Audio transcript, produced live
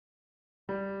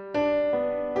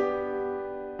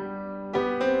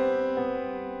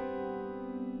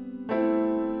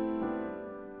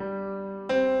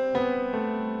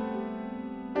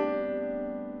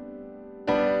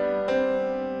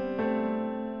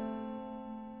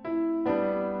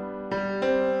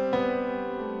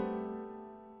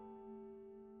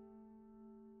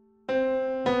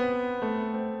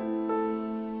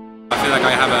feel like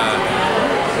I have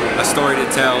a story to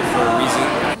tell for a reason.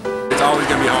 It's always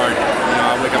going to be hard. You know,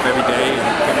 I wake up every day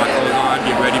and put my clothes on,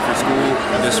 get ready for school,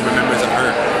 and just remembrance of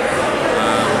her.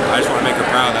 I just want to make her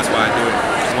proud. That's why I do it.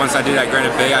 Once I did at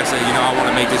Granite Bay, I said, you know, I want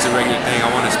to make this a regular thing.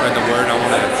 I want to spread the word. I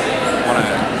want to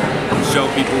show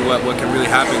people what can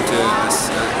really happen to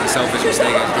a selfish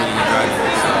mistake as drinking and driving.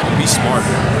 So be smart.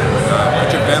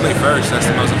 Put your family first. That's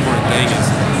the most important thing. Is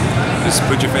just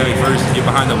put your family first. Get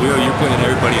behind the wheel. You're putting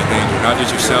everybody in danger, not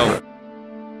just yourself.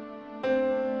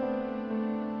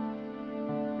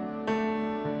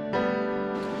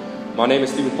 My name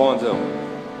is Steven Ponzo.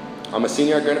 I'm a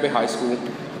senior at Granite Bay High School,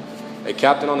 a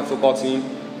captain on the football team,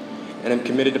 and am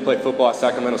committed to play football at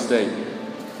Sacramento State.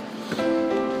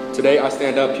 Today I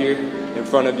stand up here in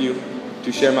front of you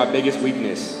to share my biggest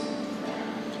weakness,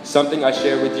 something I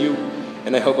share with you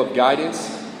in a hope of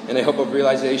guidance and a hope of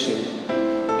realization,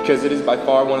 because it is by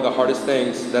far one of the hardest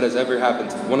things that has ever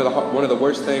happened, one of the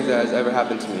worst things that has ever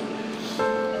happened to me.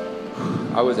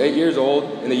 I was 8 years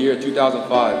old in the year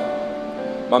 2005.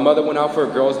 My mother went out for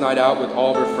a girls' night out with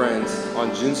all of her friends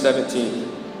on June 17th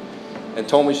and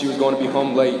told me she was going to be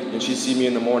home late and she'd see me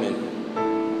in the morning.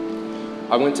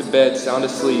 I went to bed sound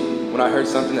asleep when I heard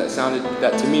something that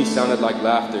to me sounded like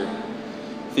laughter,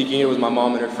 thinking it was my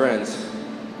mom and her friends.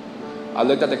 I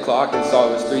looked at the clock and saw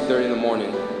it was 3:30 in the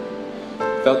morning.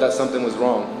 Felt that something was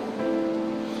wrong.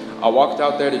 I walked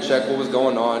out there to check what was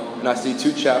going on, and I see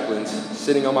two chaplains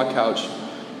sitting on my couch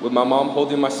with my mom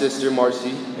holding my sister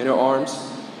Marcy in her arms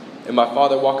and my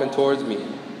father walking towards me.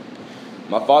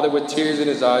 My father, with tears in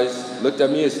his eyes, looked at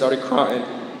me and started crying.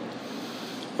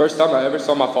 First time I ever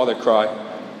saw my father cry.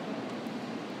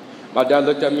 My dad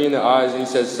looked at me in the eyes and he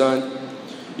said, "Son,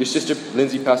 your sister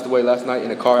Lindsay passed away last night in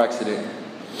a car accident."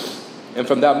 And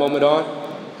from that moment on,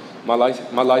 my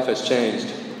life has changed.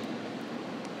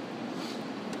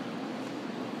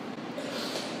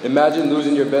 Imagine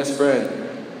losing your best friend,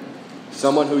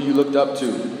 someone who you looked up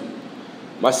to.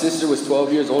 My sister was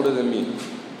 12 years older than me.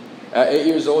 At 8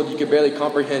 years old, you could barely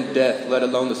comprehend death, let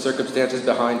alone the circumstances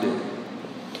behind it.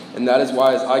 And that is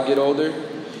why as I get older,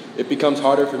 it becomes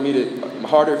harder for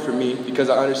me because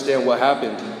I understand what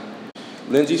happened.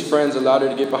 Lindsay's friends allowed her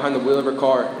to get behind the wheel of her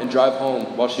car and drive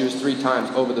home while she was 3 times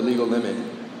over the legal limit.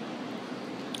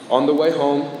 On the way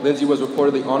home, Lindsay was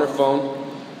reportedly on her phone,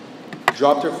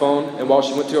 dropped her phone, and while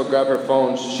she went to go grab her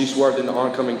phone, she swerved into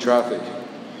oncoming traffic.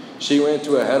 She went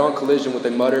into a head-on collision with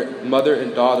a mother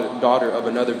and daughter of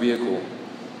another vehicle.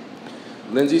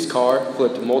 Lindsay's car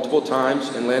flipped multiple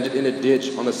times and landed in a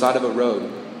ditch on the side of a road.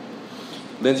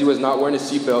 Lindsay was not wearing a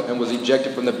seatbelt and was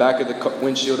ejected from the back of the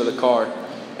windshield of the car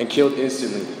and killed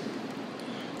instantly.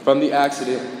 From the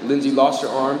accident, Lindsay lost her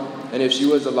arm, and if she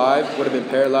was alive, would have been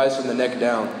paralyzed from the neck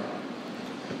down.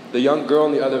 The young girl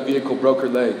in the other vehicle broke her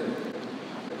leg.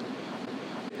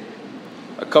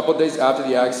 A couple days after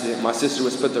the accident, my sister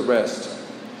was put to rest.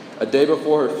 A day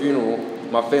before her funeral,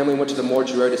 my family went to the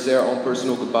mortuary to say our own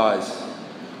personal goodbyes.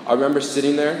 I remember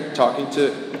sitting there talking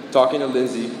to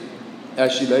Lindsay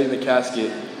as she lay in the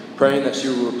casket, praying that she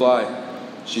would reply.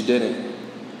 She didn't.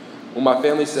 When my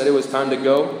family said it was time to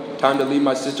go, time to leave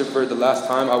my sister for the last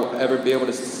time I would ever be able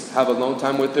to have alone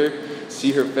time with her,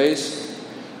 see her face,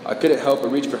 I couldn't help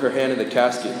but reach for her hand in the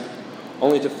casket,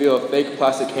 only to feel a fake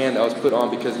plastic hand that was put on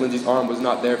because Lindsay's arm was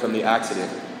not there from the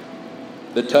accident.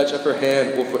 The touch of her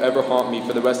hand will forever haunt me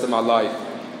for the rest of my life,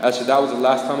 as that was the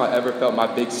last time I ever felt my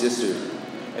big sister.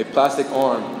 A plastic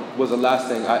arm was the last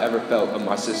thing I ever felt of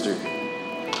my sister.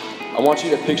 I want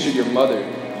you to picture your mother,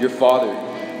 your father,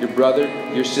 your brother,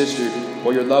 your sister,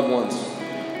 or your loved ones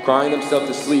crying themselves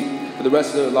to sleep for the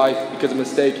rest of their life because of a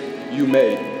mistake you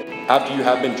made after you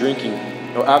have been drinking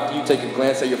or after you take a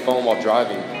glance at your phone while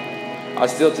driving. I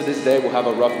still to this day will have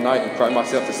a rough night and cry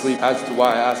myself to sleep as to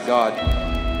why I asked God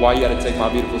why he had to take my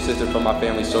beautiful sister from my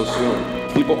family so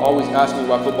soon. People always ask me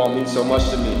why football means so much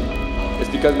to me. It's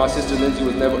because my sister Lindsay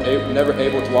was never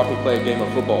able to watch me play a game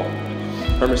of football.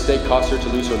 Her mistake cost her to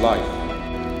lose her life.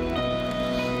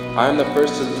 I am the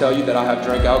first to tell you that I have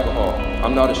drank alcohol.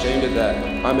 I'm not ashamed of that.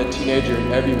 I'm a teenager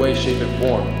in every way, shape, and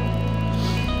form.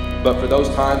 But for those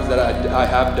times that I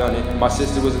have done it, my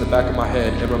sister was in the back of my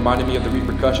head and reminded me of the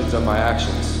repercussions of my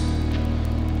actions.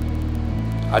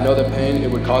 I know the pain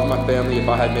it would cause my family if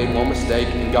I had made one mistake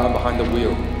and gotten behind the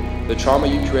wheel. The trauma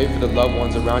you create for the loved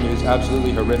ones around you is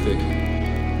absolutely horrific.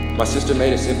 My sister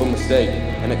made a simple mistake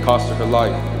and it cost her her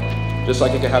life. Just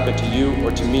like it could happen to you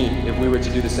or to me if we were to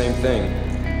do the same thing.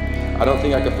 I don't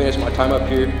think I could finish my time up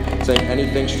here saying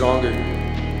anything stronger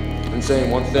than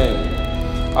saying one thing.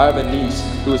 I have a niece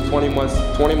who is 20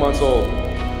 months old.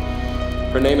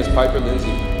 Her name is Piper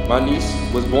Lindsay. My niece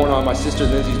was born on my sister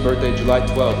Lindsay's birthday, July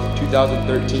 12,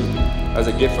 2013, as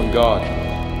a gift from God.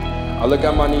 I look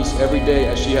at my niece every day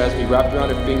as she has me wrapped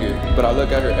around her finger, but I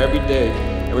look at her every day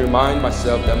and remind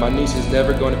myself that my niece is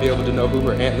never going to be able to know who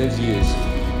her Aunt Lindsay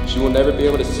is. She will never be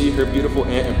able to see her beautiful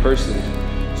aunt in person.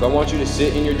 So I want you to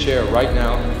sit in your chair right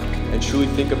now and truly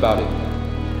think about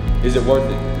it. Is it worth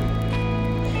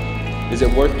it? Is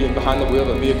it worth getting behind the wheel of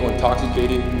a vehicle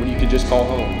intoxicated when you could just call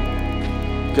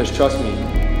home? Because trust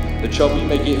me, the trouble you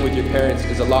may get in with your parents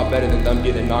is a lot better than them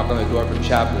getting a knock on the door from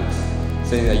chaplains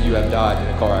saying that you have died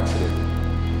in a car accident.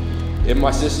 If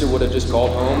my sister would have just called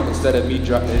home instead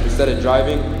of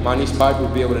driving, my niece Piper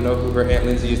would be able to know who her Aunt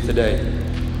Lindsay is today.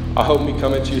 I hope me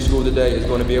coming to your school today is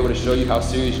going to be able to show you how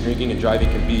serious drinking and driving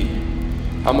can be,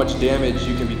 how much damage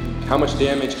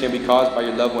can be caused by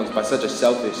your loved ones by such a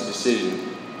selfish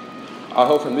decision. I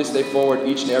hope from this day forward,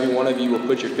 each and every one of you will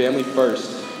put your family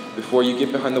first before you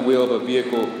get behind the wheel of a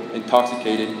vehicle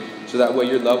intoxicated, so that way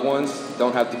your loved ones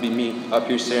don't have to be me up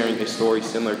here sharing a story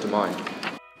similar to mine.